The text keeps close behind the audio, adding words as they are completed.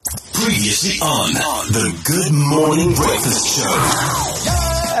Previously on the Good Morning Breakfast Show.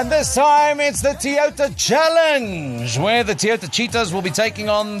 And this time it's the Toyota Challenge, where the Toyota Cheetahs will be taking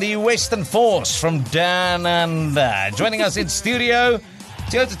on the Western Force from down under. Joining us in studio,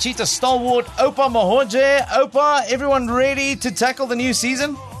 Toyota Cheetah stalwart Oupa Mohoje. Oupa, everyone ready to tackle the new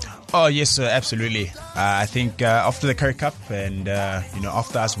season? Oh, yes, sir, absolutely. I think after the Currie Cup and,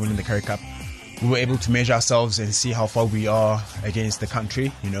 after us winning the Currie Cup, we were able to measure ourselves and see how far we are against the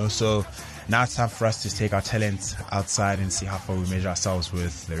country, so now it's time for us to take our talents outside and see how far we measure ourselves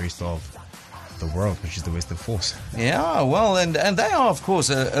with the rest of the world, which is the Western Force. Yeah, well, and they are, of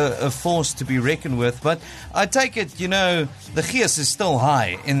course, a force to be reckoned with, but I take it, the gees is still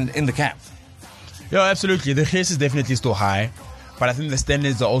high in the camp. Yeah, absolutely. The gees is definitely still high, but I think the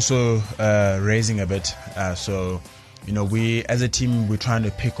standards are also raising a bit. We, as a team, we're trying to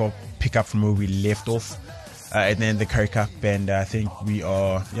pick up from where we left off, and then the Currie Cup, and I think we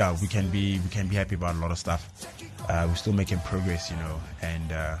can be happy about a lot of stuff. We're still making progress,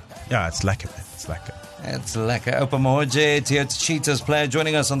 and it's like it. It's like Oupa Mohoje, Toyota Cheetahs player,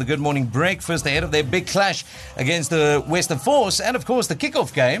 joining us on the Good Morning Breakfast ahead of their big clash against the Western Force, and of course the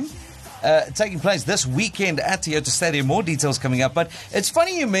kickoff game taking place this weekend at Toyota Stadium. More details coming up, but it's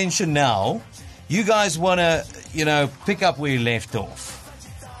funny you mention now you guys want to, pick up where you left off.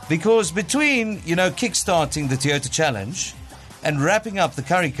 Because between, kickstarting the Toyota Challenge and wrapping up the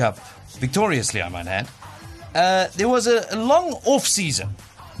Currie Cup victoriously, I might add, there was a long off-season.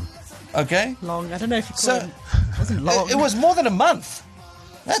 Okay? Long. I don't know if you call it. It wasn't long. It was more than a month.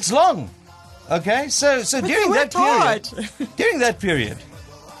 That's long. Okay? So during that period,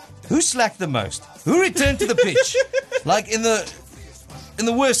 who slacked the most? Who returned to the pitch? Like in the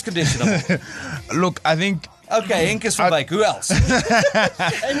worst condition of it? Look, I think... Okay, Inkus from Bake. Who else?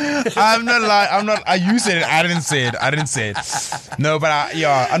 I'm not. You said it. I didn't say it. No, but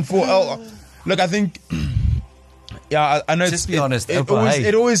look, I think. Yeah, I know. Just be honest.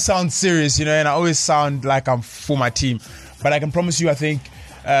 It always sounds serious, and I always sound like I'm for my team. But I can promise you, I think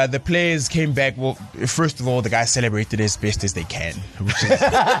the players came back. Well, first of all, the guys celebrated as best as they can, which is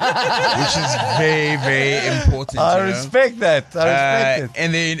very, very important. I respect that.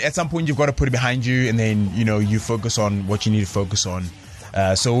 And then at some point, you've got to put it behind you, and then you focus on what you need to focus on.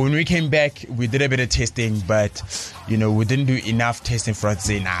 So when we came back, we did a bit of testing, but we didn't do enough testing for us to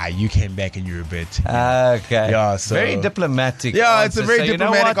say, nah, you came back and you're a bit. Okay. Yeah. So, very diplomatic. Yeah, answer. It's a very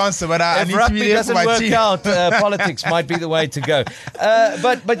diplomatic answer, but I need to be there for my team. If rugby doesn't work out, politics might be the way to go.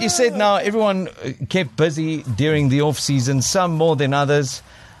 But you said now everyone kept busy during the off season, some more than others.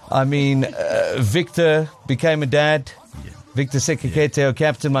 I mean, Victor became a dad. Yeah. Victor Sekekete,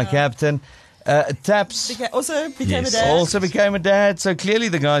 captain, my captain. Taps also became a dad. Also became a dad. So clearly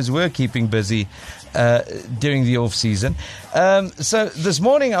the guys were keeping busy during the off season. So this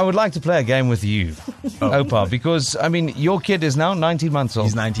morning I would like to play a game with you, Oupa, because your kid is now 19 months old.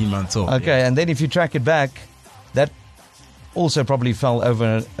 He's 19 months old. Okay, yeah. And then if you track it back, that also probably fell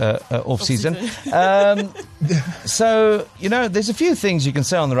over off season. So there's a few things you can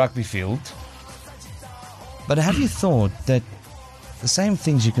say on the rugby field, but have you thought that the same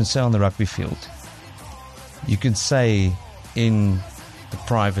things you can say on the rugby field, you can say in the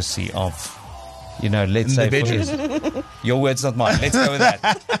privacy of, let's say, your words, not mine. Let's go with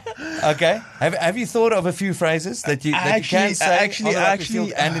that. Okay. Have you thought of a few phrases that you can say on the rugby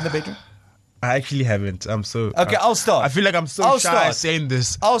field and in the bedroom? I actually haven't. I'm so... Okay, I'll start. I feel like I'm so shy saying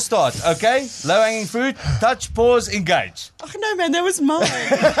this. I'll start, okay? Low-hanging fruit, touch, pause, engage. Oh, no, man, that was mine.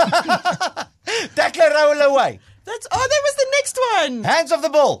 Tackle, roll away. That was the next one. Hands off the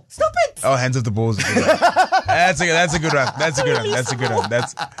ball. Stop it. Oh, hands off the ball is a good one. That's a good one. That's a good one.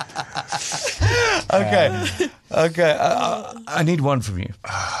 Okay. I need one from you.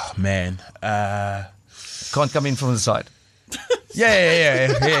 Oh, man. Can't come in from the side.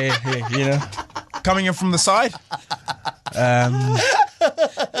 Yeah. Coming in from the side. I'm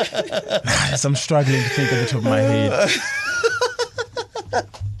struggling to think of the top of my head.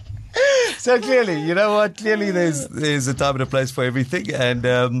 So clearly, you know what? Clearly, there's a time and a place for everything, and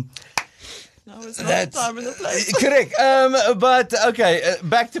no, it's not the time and the place. Correct. But okay,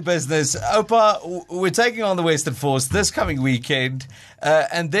 back to business. Oupa, we're taking on the Western Force this coming weekend,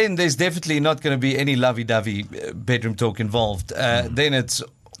 and then there's definitely not going to be any lovey-dovey bedroom talk involved. Then it's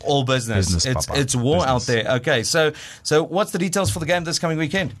all business. It's war out there. Okay, so what's the details for the game this coming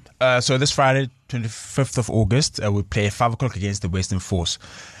weekend? So this Friday, 25th of August, we play at 5 o'clock against the Western Force.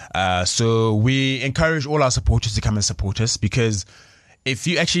 So we encourage all our supporters to come and support us, because if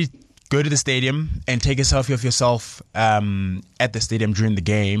you actually go to the stadium and take a selfie of yourself at the stadium during the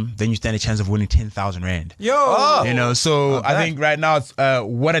game, then you stand a chance of winning 10,000 rand. Yo! You know, so I think right now, it's,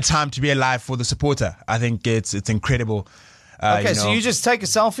 what a time to be alive for the supporter. I think it's incredible. Okay, so you just take a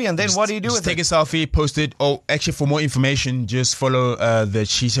selfie and then what do you do with it? Take a selfie, post it. Oh, actually, for more information, just follow the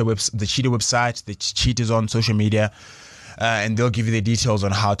Cheetah website, the Cheetahs on social media, and they'll give you the details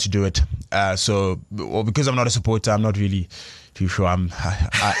on how to do it. Because I'm not a supporter, I'm not really too sure.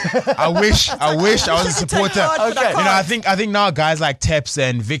 I wish I was a supporter. Okay. You know, I think now guys like Teps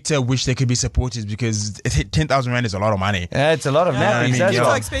and Victor wish they could be supporters because 10,000 rand is a lot of money. Yeah, it's a lot of nappies. That's It's so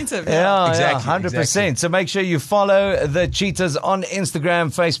well. expensive. Yeah, Exactly, 100%. exactly. So make sure you follow the Cheetahs on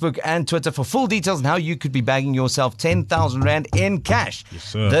Instagram, Facebook, and Twitter for full details on how you could be bagging yourself 10,000 rand in cash. Yes,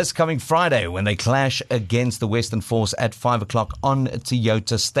 sir. This coming Friday when they clash against the Western Force at 5 o'clock on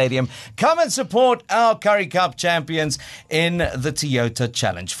Toyota Stadium. Come and support our Curry Cup champions in the Toyota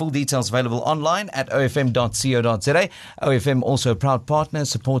Challenge. Full details available online at ofm.co.za. OFM also a proud partner,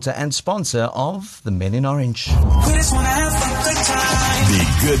 supporter, and sponsor of the Men in Orange. The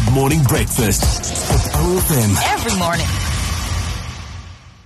Good Morning Breakfast with OFM. Every morning.